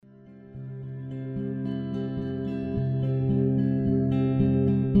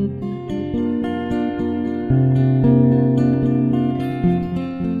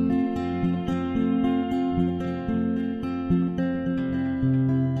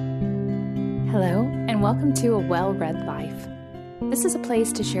Hello, and welcome to A Well-Read Life. This is a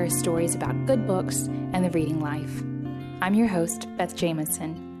place to share stories about good books and the reading life. I'm your host, Beth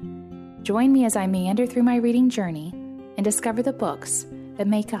Jamison. Join me as I meander through my reading journey and discover the books that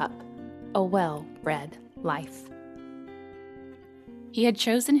make up a well-read life. He had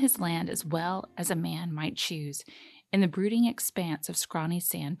chosen his land as well as a man might choose in the brooding expanse of scrawny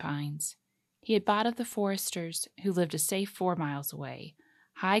sand pines. He had bought of the foresters who lived a safe 4 miles away,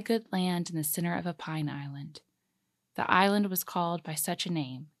 high good land in the center of a pine island. The island was called by such a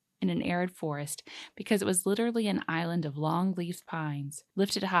name in an arid forest because it was literally an island of long-leaved pines,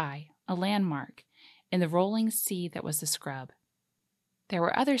 lifted high, a landmark, in the rolling sea that was the scrub. There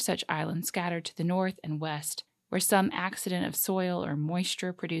were other such islands scattered to the north and west, where some accident of soil or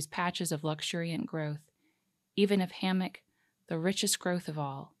moisture produced patches of luxuriant growth. Even of hammock, the richest growth of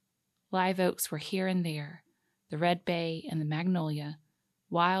all. Live oaks were here and there, the red bay and the magnolia,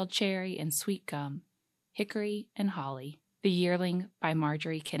 wild cherry and sweet gum, hickory and holly. The Yearling by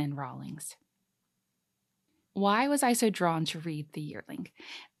Marjorie Kinnan Rawlings. Why was I so drawn to read The Yearling?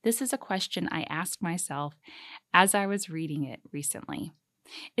 This is a question I asked myself as I was reading it recently.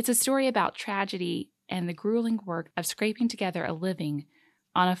 It's a story about tragedy and the grueling work of scraping together a living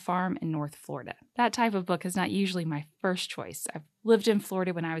on a farm in North Florida. That type of book is not usually my first choice. I've lived in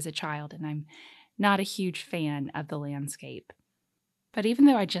Florida when I was a child, and I'm not a huge fan of the landscape. But even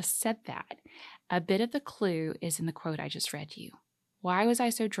though I just said that, a bit of the clue is in the quote I just read you. Why was I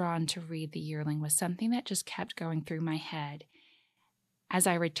so drawn to read The Yearling was something that just kept going through my head. As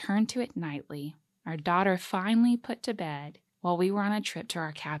I returned to it nightly, our daughter finally put to bed while we were on a trip to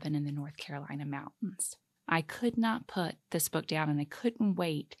our cabin in the North Carolina mountains. I could not put this book down, and I couldn't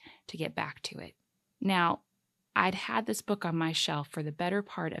wait to get back to it. Now, I'd had this book on my shelf for the better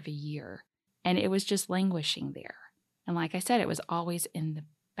part of a year, and it was just languishing there. And like I said, it was always in the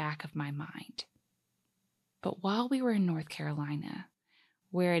back of my mind. But while we were in North Carolina,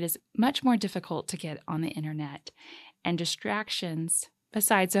 where it is much more difficult to get on the internet, and distractions,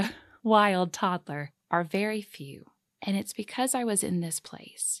 besides a wild toddler, are very few, and it's because I was in this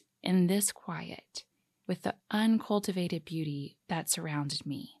place, in this quiet, with the uncultivated beauty that surrounded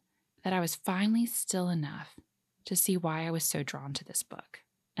me, that I was finally still enough to see why I was so drawn to this book.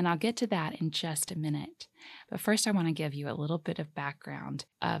 And I'll get to that in just a minute. But first, I want to give you a little bit of background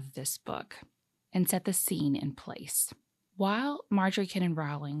of this book and set the scene in place. While Marjorie Kinnan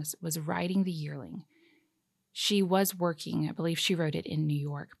Rawlings was writing The Yearling, she was working, I believe she wrote it in New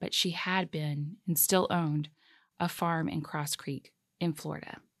York, but she had been and still owned a farm in Cross Creek in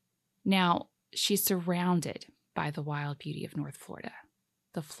Florida. Now, she's surrounded by the wild beauty of North Florida,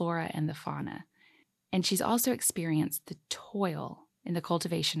 the flora and the fauna, and she's also experienced the toil in the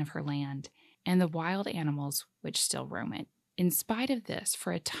cultivation of her land and the wild animals which still roam it. In spite of this,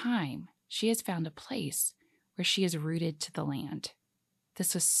 for a time, she has found a place where she is rooted to the land.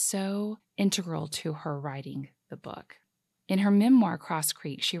 This was so integral to her writing the book. In her memoir, Cross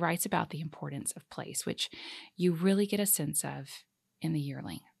Creek, she writes about the importance of place, which you really get a sense of in The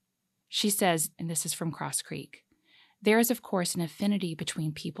Yearling. She says, and this is from Cross Creek, "There is, of course, an affinity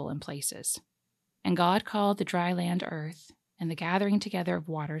between people and places. And God called the dry land earth, and the gathering together of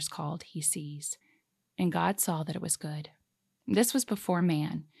waters called he seas. And God saw that it was good." This was before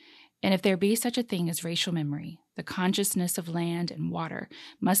man, and if there be such a thing as racial memory, the consciousness of land and water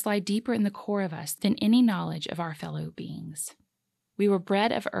must lie deeper in the core of us than any knowledge of our fellow beings. We were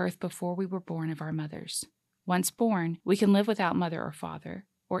bred of earth before we were born of our mothers. Once born, we can live without mother or father,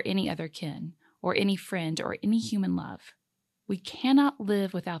 or any other kin, or any friend, or any human love. We cannot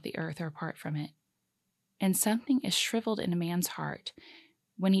live without the earth or apart from it. And something is shriveled in a man's heart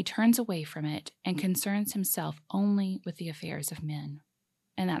when he turns away from it and concerns himself only with the affairs of men.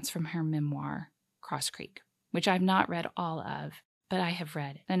 And that's from her memoir, Cross Creek, which I've not read all of, but I have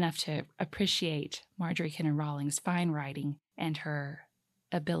read enough to appreciate Marjorie Kinnan Rawlings' fine writing and her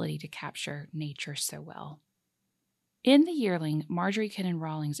ability to capture nature so well. In The Yearling, Marjorie Kinnan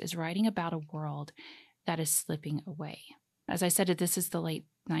Rawlings is writing about a world that is slipping away. As I said, this is the late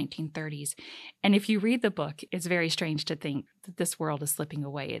 1930s. And if you read the book, it's very strange to think that this world is slipping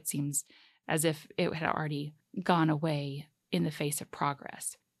away. It seems as if it had already gone away in the face of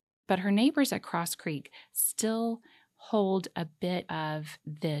progress. But her neighbors at Cross Creek still hold a bit of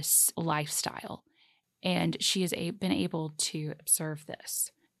this lifestyle, and she has been able to observe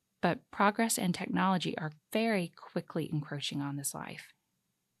this. But progress and technology are very quickly encroaching on this life.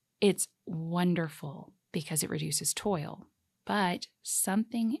 It's wonderful because it reduces toil. But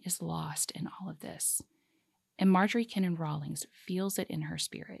something is lost in all of this, and Marjorie Kinnan Rawlings feels it in her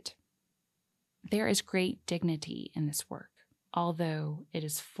spirit. There is great dignity in this work, although it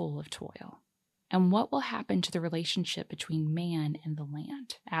is full of toil. and what will happen to the relationship between man and the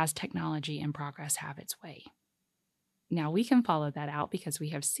land as technology and progress have its way. Now, we can follow that out because we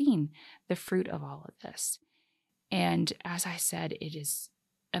have seen the fruit of all of this. And as I said, it is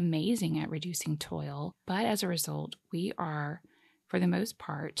amazing at reducing toil, but as a result, we are, for the most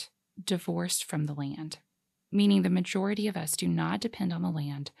part, divorced from the land, meaning the majority of us do not depend on the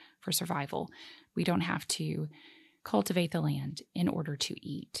land for survival. We don't have to cultivate the land in order to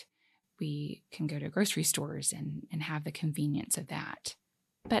eat. We can go to grocery stores and have the convenience of that.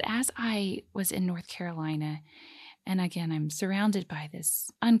 But as I was in North Carolina, and again, I'm surrounded by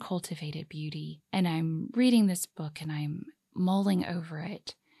this uncultivated beauty, and I'm reading this book and I'm mulling over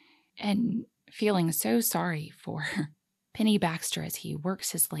it and feeling so sorry for Penny Baxter as he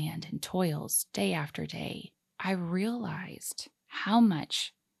works his land and toils day after day, I realized how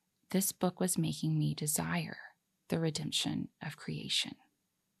much this book was making me desire the redemption of creation.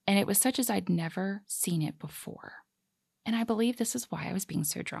 And it was such as I'd never seen it before. And I believe this is why I was being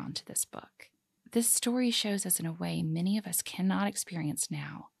so drawn to this book. This story shows us in a way many of us cannot experience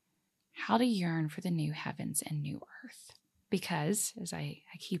now, how to yearn for the new heavens and new earth. Because, as I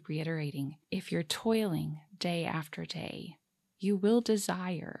keep reiterating, if you're toiling day after day, you will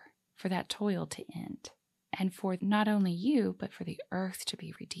desire for that toil to end. And for not only you, but for the earth to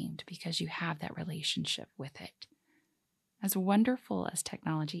be redeemed because you have that relationship with it. As wonderful as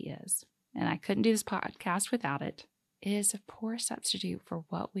technology is, and I couldn't do this podcast without it, it is a poor substitute for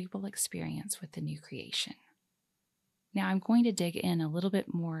what we will experience with the new creation. Now I'm going to dig in a little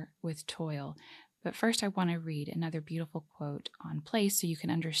bit more with toil, but first I want to read another beautiful quote on place so you can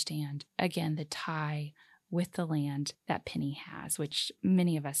understand, again, the tie with the land that Penny has, which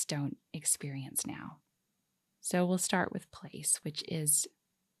many of us don't experience now. So we'll start with place, which is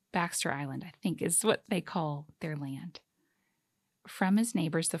Baxter Island, I think is what they call their land. From his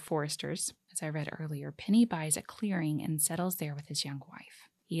neighbors, the foresters, as I read earlier, Penny buys a clearing and settles there with his young wife.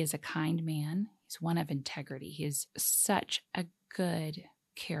 He is a kind man. He's one of integrity. He is such a good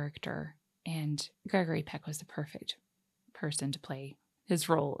character, and Gregory Peck was the perfect person to play his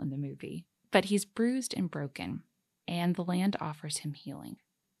role in the movie. But he's bruised and broken, and the land offers him healing.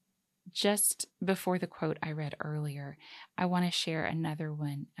 Just before the quote I read earlier, I want to share another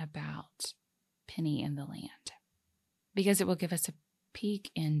one about Penny and the land, because it will give us a peek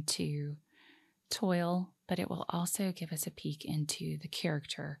into toil, but it will also give us a peek into the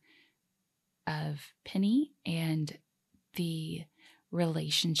character of Penny and the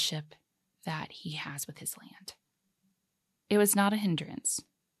relationship that he has with his land. It was not a hindrance.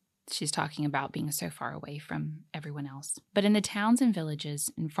 She's talking about being so far away from everyone else. But in the towns and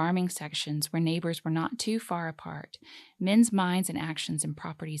villages and farming sections where neighbors were not too far apart, men's minds and actions and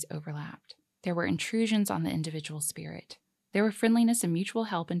properties overlapped. There were intrusions on the individual spirit. There were friendliness and mutual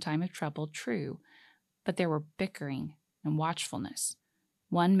help in time of trouble, true, but there were bickering and watchfulness,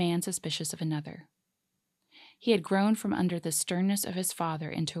 one man suspicious of another. He had grown from under the sternness of his father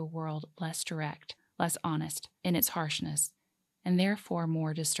into a world less direct, less honest in its harshness, and therefore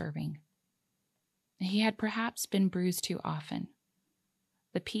more disturbing. He had perhaps been bruised too often.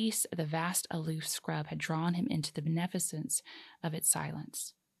 The peace of the vast aloof scrub had drawn him into the beneficence of its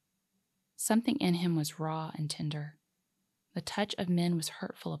silence. Something in him was raw and tender. The touch of men was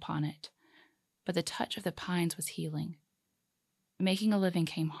hurtful upon it, but the touch of the pines was healing. Making a living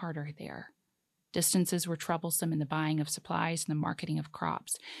came harder there. Distances were troublesome in the buying of supplies and the marketing of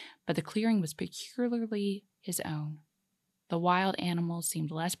crops, but the clearing was peculiarly his own. The wild animals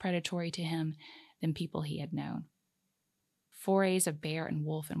seemed less predatory to him than people he had known. Forays of bear and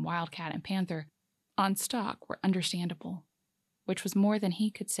wolf and wildcat and panther on stock were understandable, which was more than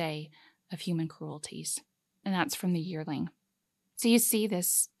he could say of human cruelties. And that's from the Yearling. So you see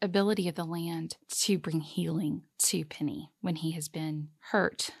this ability of the land to bring healing to Penny when he has been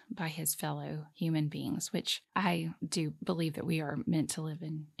hurt by his fellow human beings, which I do believe that we are meant to live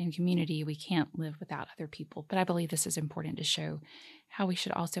in community. We can't live without other people. But I believe this is important to show how we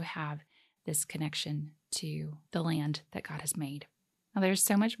should also have this connection to the land that God has made. Now, there's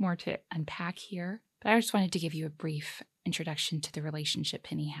so much more to unpack here, but I just wanted to give you a brief introduction to the relationship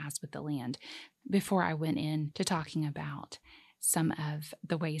Penny has with the land before I went into talking about some of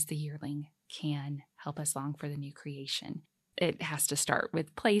the ways the yearling can help us long for the new creation. It has to start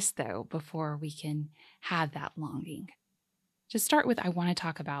with place, though, before we can have that longing. To start with, I want to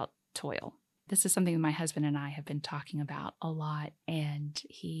talk about toil. This is something that my husband and I have been talking about a lot, and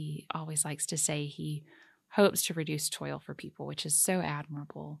he always likes to say he hopes to reduce toil for people, which is so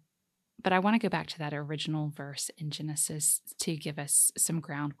admirable. But I want to go back to that original verse in Genesis to give us some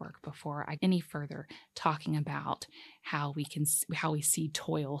groundwork before I any further talking about how we see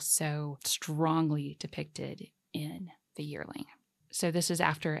toil so strongly depicted in the yearling. So this is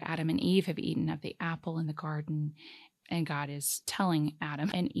after Adam and Eve have eaten of the apple in the garden, and God is telling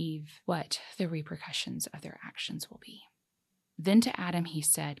Adam and Eve what the repercussions of their actions will be. Then to Adam he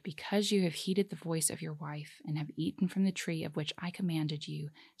said, because you have heeded the voice of your wife and have eaten from the tree of which I commanded you,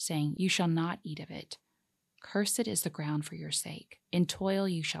 saying, you shall not eat of it. Cursed is the ground for your sake. In toil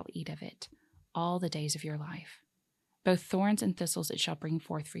you shall eat of it all the days of your life. Both thorns and thistles it shall bring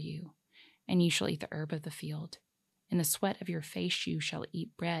forth for you, and you shall eat the herb of the field. In the sweat of your face you shall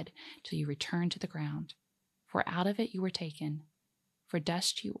eat bread till you return to the ground. For out of it you were taken, for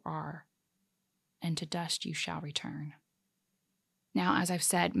dust you are, and to dust you shall return. Now, as I've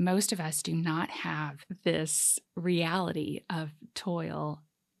said, most of us do not have this reality of toil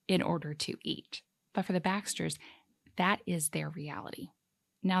in order to eat. But for the Baxters, that is their reality.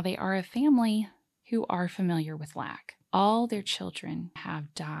 Now, they are a family who are familiar with lack. All their children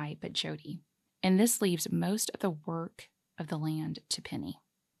have died but Jody, and this leaves most of the work of the land to Penny.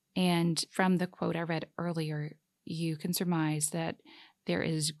 And from the quote I read earlier, you can surmise that there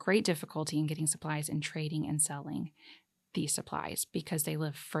is great difficulty in getting supplies and trading and selling these supplies because they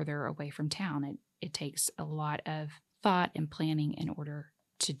live further away from town. It takes a lot of thought and planning in order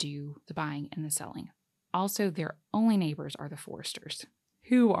to do the buying and the selling. Also, their only neighbors are the foresters,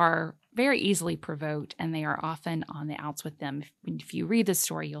 who are very easily provoked, and they are often on the outs with them. If you read the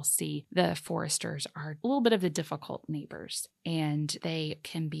story, you'll see the foresters are a little bit of the difficult neighbors, and they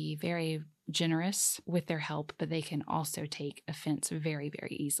can be very generous with their help, but they can also take offense very,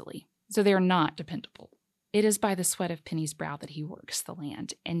 very easily. So they are not dependable. It is by the sweat of Penny's brow that he works the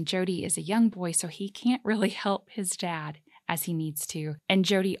land, and Jody is a young boy, so he can't really help his dad as he needs to. And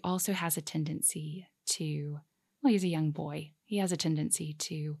Jody also has a tendency to, well, he's a young boy. He has a tendency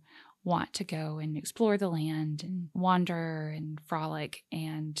to want to go and explore the land and wander and frolic,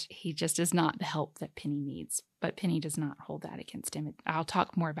 and he just is not the help that Penny needs. But Penny does not hold that against him. I'll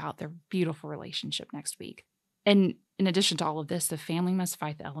talk more about their beautiful relationship next week. And in addition to all of this, the family must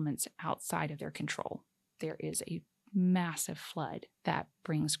fight the elements outside of their control. There is a massive flood that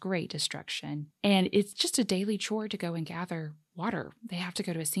brings great destruction, and it's just a daily chore to go and gather water. They have to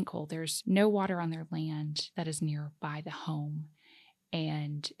go to a sinkhole. There's no water on their land that is nearby the home,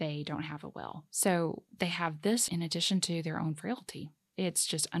 and they don't have a well. So they have this in addition to their own frailty. It's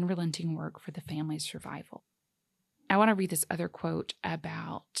just unrelenting work for the family's survival. I want to read this other quote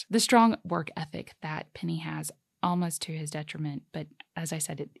about the strong work ethic that Penny has, almost to his detriment, but as I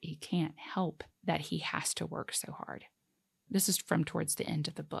said, he can't help that he has to work so hard. This is from towards the end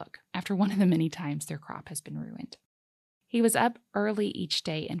of the book, after one of the many times their crop has been ruined. He was up early each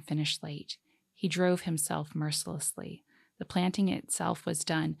day and finished late. He drove himself mercilessly. The planting itself was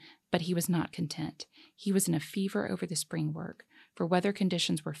done, but he was not content. He was in a fever over the spring work, for weather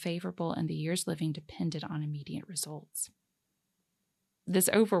conditions were favorable and the year's living depended on immediate results. This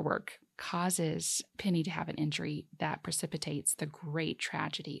overwork causes Penny to have an injury that precipitates the great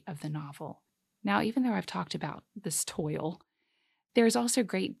tragedy of the novel. Now, even though I've talked about this toil, there's also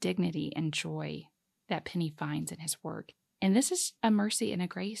great dignity and joy that Penny finds in his work. And this is a mercy and a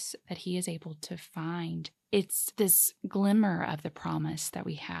grace that he is able to find. It's this glimmer of the promise that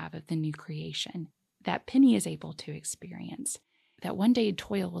we have of the new creation that Penny is able to experience, that one day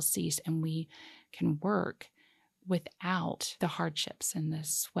toil will cease and we can work without the hardships and the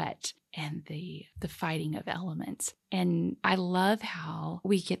sweat and the fighting of elements. And I love how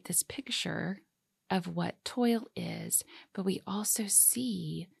we get this picture of what toil is, but we also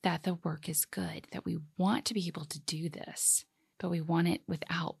see that the work is good, that we want to be able to do this, but we want it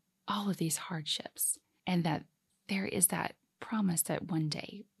without all of these hardships, and that there is that promise that one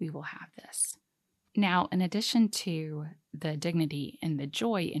day we will have this. Now, in addition to the dignity and the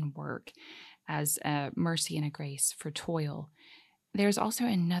joy in work as a mercy and a grace for toil, there's also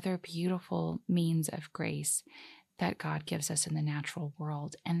another beautiful means of grace that God gives us in the natural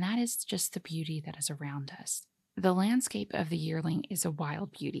world, and that is just the beauty that is around us. The landscape of the Yearling is a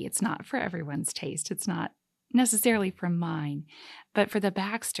wild beauty. It's not for everyone's taste. It's not necessarily for mine, but for the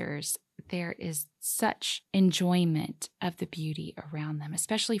Baxters, there is such enjoyment of the beauty around them,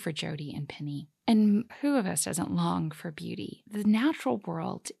 especially for Jody and Penny. And who of us doesn't long for beauty? The natural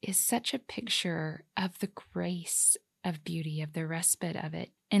world is such a picture of the grace of beauty, of the respite of it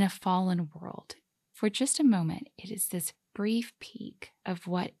in a fallen world. For just a moment, it is this brief peek of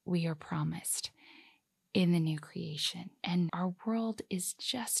what we are promised. in the new creation. And our world is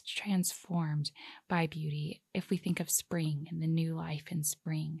just transformed by beauty. If we think of spring and the new life in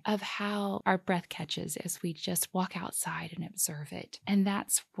spring, of how our breath catches as we just walk outside and observe it. And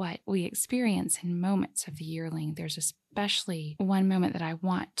that's what we experience in moments of the yearling. There's especially one moment that I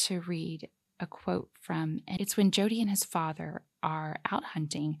want to read a quote from. And it's when Jody and his father are out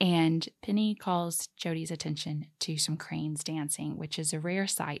hunting, and Penny calls Jody's attention to some cranes dancing, which is a rare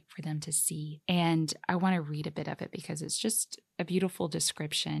sight for them to see. And I want to read a bit of it because it's just a beautiful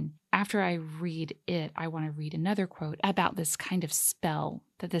description. After I read it, I want to read another quote about this kind of spell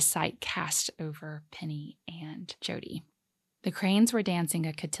that the sight cast over Penny and Jody. The cranes were dancing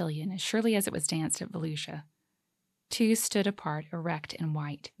a cotillion as surely as it was danced at Volusia. Two stood apart, erect and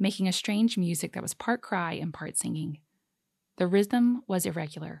white, making a strange music that was part cry and part singing. The rhythm was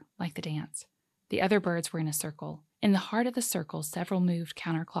irregular, like the dance. The other birds were in a circle. In the heart of the circle, several moved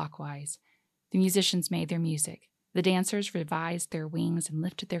counterclockwise. The musicians made their music. The dancers revised their wings and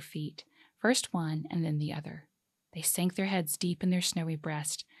lifted their feet, first one and then the other. They sank their heads deep in their snowy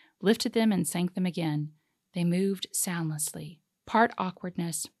breast, lifted them and sank them again. They moved soundlessly, part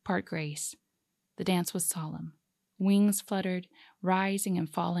awkwardness, part grace. The dance was solemn. Wings fluttered, rising and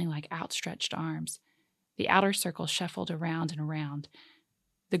falling like outstretched arms. The outer circle shuffled around and around.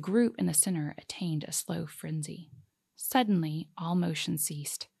 The group in the center attained a slow frenzy. Suddenly, all motion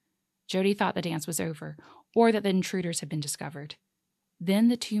ceased. Jody thought the dance was over, or that the intruders had been discovered. Then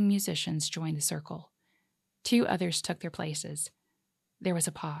the two musicians joined the circle. Two others took their places. There was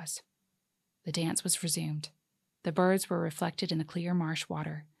a pause. The dance was resumed. The birds were reflected in the clear marsh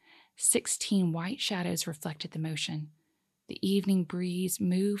water. 16 white shadows reflected the motion. The evening breeze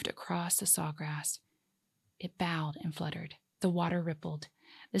moved across the sawgrass. It bowed and fluttered. The water rippled.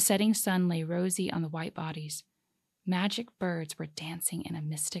 The setting sun lay rosy on the white bodies. Magic birds were dancing in a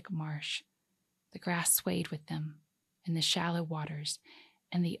mystic marsh. The grass swayed with them in the shallow waters,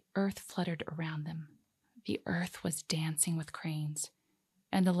 and the earth fluttered around them. The earth was dancing with cranes,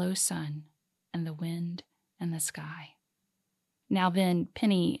 and the low sun, and the wind, and the sky. Now then,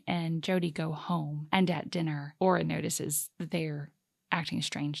 Penny and Jody go home, and at dinner, Aura notices that they're acting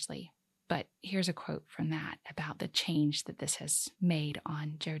strangely. But here's a quote from that about the change that this has made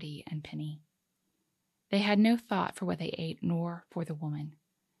on Jody and Penny. They had no thought for what they ate nor for the woman.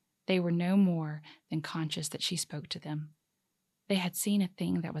 They were no more than conscious that she spoke to them. They had seen a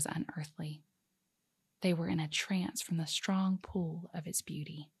thing that was unearthly. They were in a trance from the strong pull of its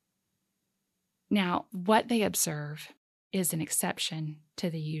beauty. Now, what they observe is an exception to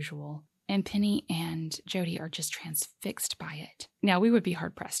the usual, and Penny and Jody are just transfixed by it. Now, we would be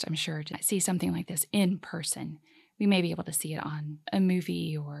hard-pressed, I'm sure, to see something like this in person. We may be able to see it on a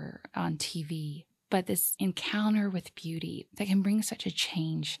movie or on TV, but this encounter with beauty that can bring such a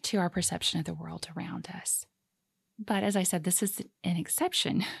change to our perception of the world around us. But as I said, this is an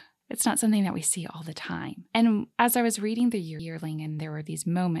exception. It's not something that we see all the time. And as I was reading the Yearling, and there were these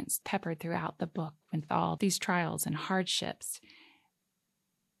moments peppered throughout the book with all these trials and hardships,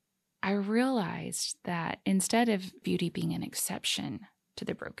 I realized that instead of beauty being an exception to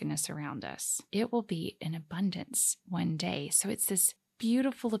the brokenness around us, it will be in abundance one day. So it's this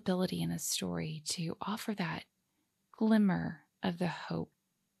beautiful ability in the story to offer that glimmer of the hope,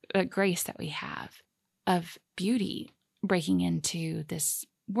 grace that we have, of beauty breaking into this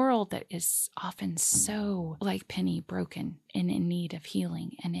world that is often so, like Penny, broken and in need of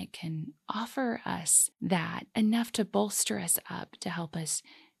healing. And it can offer us that enough to bolster us up, to help us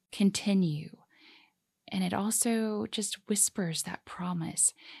continue. And it also just whispers that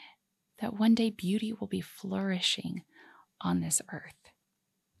promise that one day beauty will be flourishing on this earth.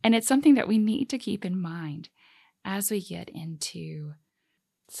 And it's something that we need to keep in mind as we get into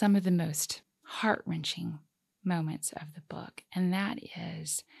some of the most heart-wrenching moments of the book, and that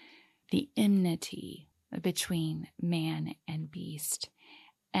is the enmity between man and beast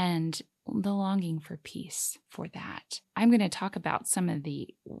and the longing for peace for that. I'm going to talk about some of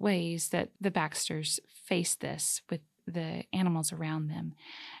the ways that the Baxters face this with the animals around them,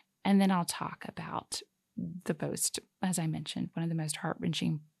 and then I'll talk about the most, as I mentioned, one of the most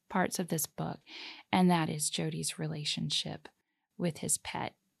heart-wrenching parts of this book, and that is Jody's relationship with his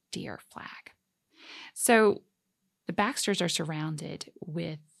pet deer Flag. So the Baxters are surrounded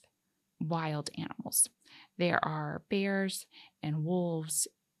with wild animals. There are bears and wolves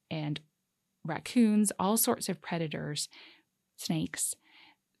and raccoons, all sorts of predators, snakes,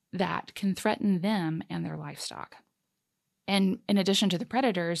 that can threaten them and their livestock. And in addition to the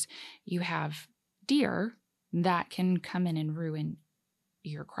predators, you have deer that can come in and ruin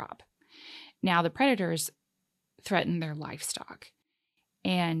your crop. Now, the predators threaten their livestock.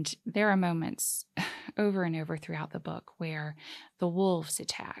 And there are moments over and over throughout the book where the wolves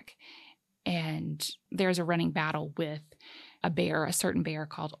attack. And there's a running battle with a certain bear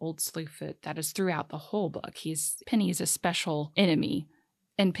called Old Slewfoot that is throughout the whole book. Penny is a special enemy.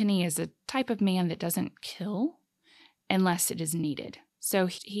 And Penny is a type of man that doesn't kill unless it is needed. So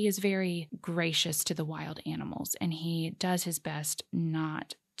he is very gracious to the wild animals, and he does his best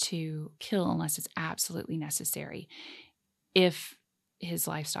not to kill unless it's absolutely necessary. If his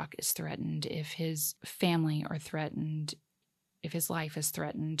livestock is threatened, if his family are threatened, if his life is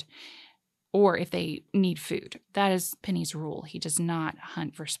threatened, or if they need food. That is Penny's rule. He does not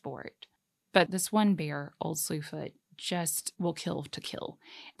hunt for sport. But this one bear, Old Slewfoot, just will kill to kill.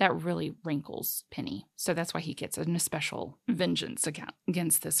 That really wrinkles Penny. So that's why he gets an especial vengeance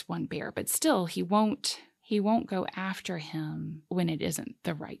against this one bear. But still, he won't go after him when it isn't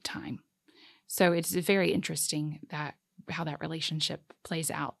the right time. So it's very interesting how that relationship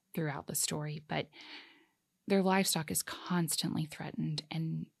plays out throughout the story. But their livestock is constantly threatened,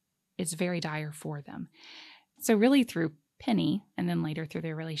 and it's very dire for them. So really through Penny, and then later through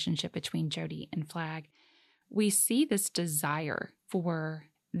their relationship between Jody and Flag, we see this desire for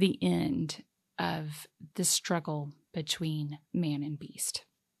the end of the struggle between man and beast.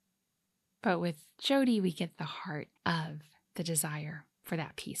 But with Jody, we get the heart of the desire for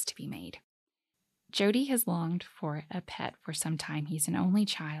that peace to be made. Jody has longed for a pet for some time. He's an only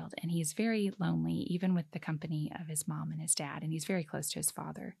child, and he's very lonely, even with the company of his mom and his dad, and he's very close to his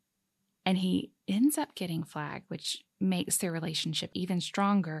father. And he ends up getting Flag, which makes their relationship even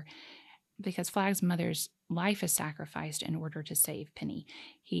stronger because Flag's mother's life is sacrificed in order to save Penny.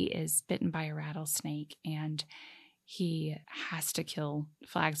 He is bitten by a rattlesnake, and he has to kill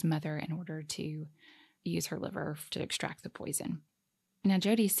Flag's mother in order to use her liver to extract the poison. Now,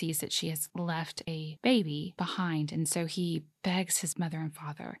 Jody sees that she has left a baby behind, and so he begs his mother and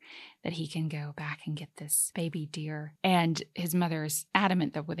father that he can go back and get this baby deer. And his mother is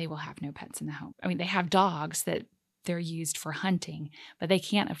adamant that they will have no pets in the home. I mean, they have dogs that they're used for hunting, but they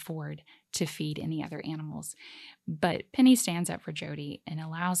can't afford to feed any other animals. But Penny stands up for Jody and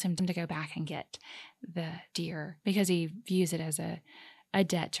allows him to go back and get the deer because he views it as a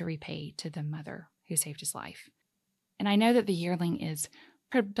debt to repay to the mother who saved his life. And I know that the Yearling is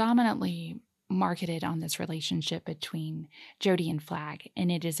predominantly marketed on this relationship between Jody and Flag,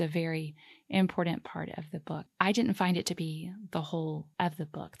 and it is a very important part of the book. I didn't find it to be the whole of the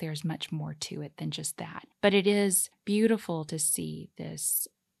book. There's much more to it than just that. But it is beautiful to see this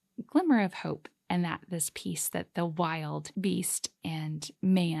glimmer of hope and that this peace that the wild beast and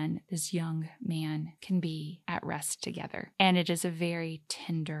man, this young man, can be at rest together. And it is a very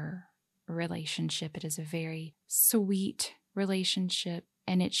tender relationship. It is a very sweet relationship,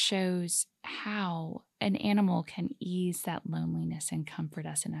 and it shows how an animal can ease that loneliness and comfort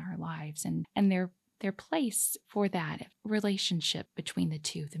us in our lives, and their place for that relationship between the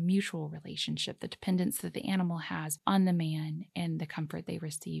two, the mutual relationship, the dependence that the animal has on the man and the comfort they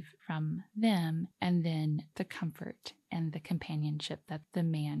receive from them, and then the comfort and the companionship that the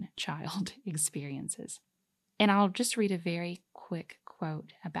man-child experiences. And I'll just read a very quick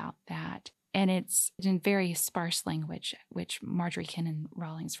quote about that. And it's in very sparse language, which Marjorie Kinnan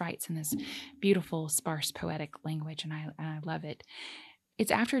Rawlings writes in this beautiful, sparse, poetic language, and I love it.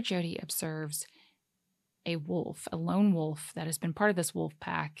 It's after Jody observes a lone wolf that has been part of this wolf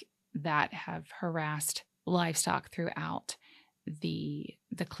pack that have harassed livestock throughout the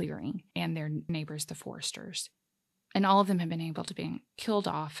clearing and their neighbors, the foresters. And all of them have been able to be killed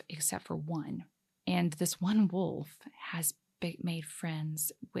off except for one. And this one wolf has made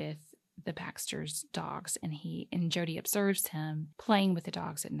friends with the Baxter's dogs, and Jody observes him playing with the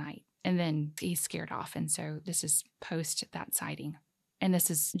dogs at night, and then he's scared off. And so this is post that sighting, and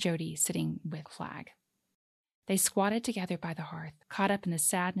this is Jody sitting with Flag. They squatted together by the hearth, caught up in the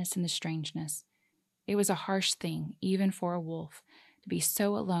sadness and the strangeness. It was a harsh thing, even for a wolf, to be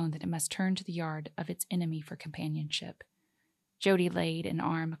so alone that it must turn to the yard of its enemy for companionship. Jody laid an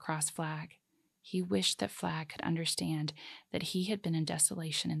arm across Flag. He wished that Flag could understand that he had been in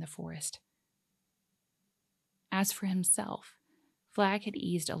desolation in the forest. As for himself, Flag had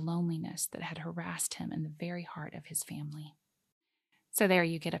eased a loneliness that had harassed him in the very heart of his family. So there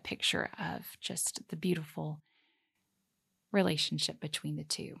you get a picture of just the beautiful relationship between the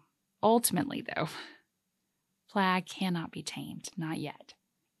two. Ultimately, though, Flag cannot be tamed, not yet.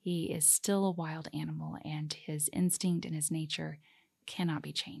 He is still a wild animal, and his instinct and his nature cannot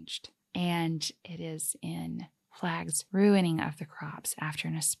be changed. And it is in Flag's ruining of the crops after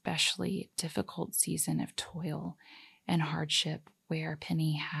an especially difficult season of toil and hardship, where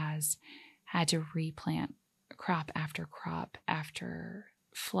Penny has had to replant crop after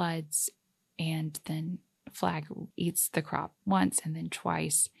floods, and then Flag eats the crop once and then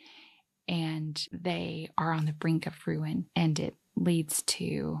twice, and they are on the brink of ruin, and it leads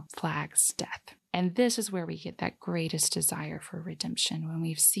to Flag's death. And this is where we get that greatest desire for redemption, when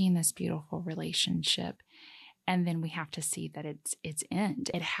we've seen this beautiful relationship, and then we have to see that its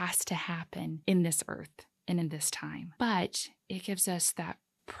end. It has to happen in this earth and in this time. But it gives us that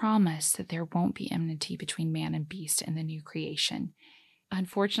promise that there won't be enmity between man and beast in the new creation.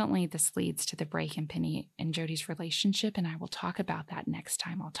 Unfortunately, this leads to the break in Penny and Jody's relationship, and I will talk about that next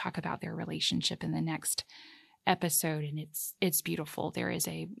time. I'll talk about their relationship in the next episode, and it's beautiful. There is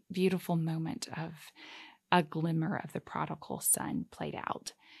a beautiful moment of a glimmer of the prodigal son played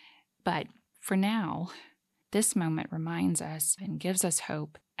out. But for now, this moment reminds us and gives us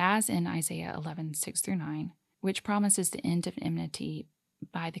hope, as in Isaiah 11:6-9, which promises the end of enmity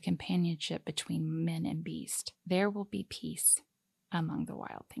by the companionship between men and beast. There will be peace among the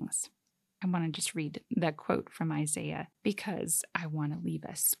wild things. I want to just read that quote from Isaiah because I want to leave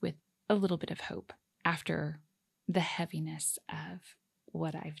us with a little bit of hope after the heaviness of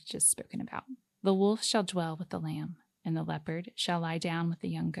what I've just spoken about. The wolf shall dwell with the lamb, and the leopard shall lie down with the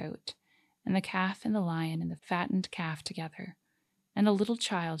young goat, and the calf and the lion and the fattened calf together, and a little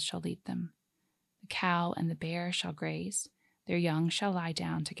child shall lead them. The cow and the bear shall graze, their young shall lie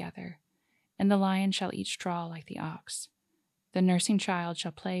down together, and the lion shall eat straw like the ox. The nursing child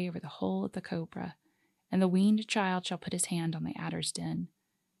shall play over the hole of the cobra, and the weaned child shall put his hand on the adder's den.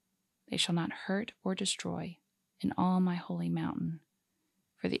 They shall not hurt or destroy in all my holy mountain,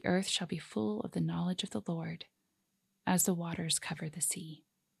 for the earth shall be full of the knowledge of the Lord, as the waters cover the sea.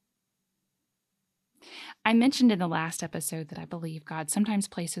 I mentioned in the last episode that I believe God sometimes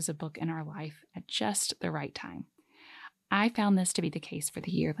places a book in our life at just the right time. I found this to be the case for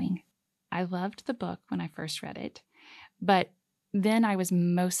The Yearling. I loved the book when I first read it, but then I was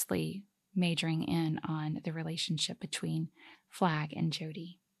mostly majoring in on the relationship between Flag and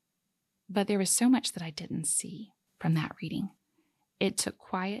Jody. But there was so much that I didn't see from that reading. It took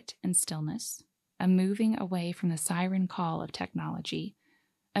quiet and stillness, a moving away from the siren call of technology,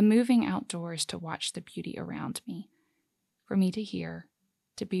 a moving outdoors to watch the beauty around me, for me to hear,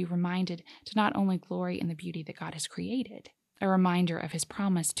 to be reminded to not only glory in the beauty that God has created, a reminder of his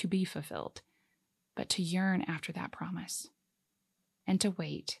promise to be fulfilled, but to yearn after that promise and to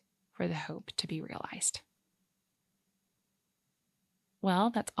wait for the hope to be realized.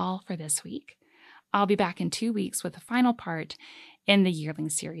 Well, that's all for this week. I'll be back in 2 weeks with the final part in the Yearling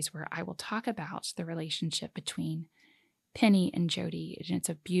series, where I will talk about the relationship between Penny and Jody. And it's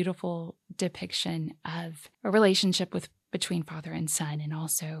a beautiful depiction of a relationship between father and son, and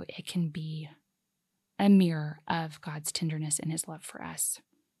also it can be a mirror of God's tenderness and his love for us.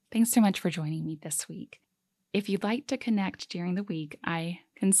 Thanks so much for joining me this week. If you'd like to connect during the week, I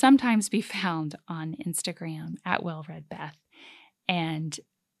can sometimes be found on Instagram at WellReadBeth and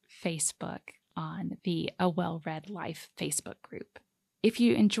Facebook on the A Well-Read Life Facebook group. If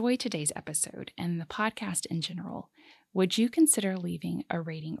you enjoy today's episode and the podcast in general, would you consider leaving a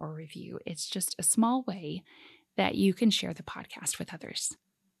rating or review? It's just a small way that you can share the podcast with others.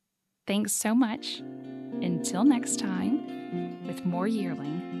 Thanks so much. Until next time, with more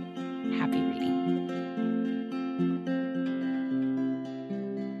Yearling, happy reading.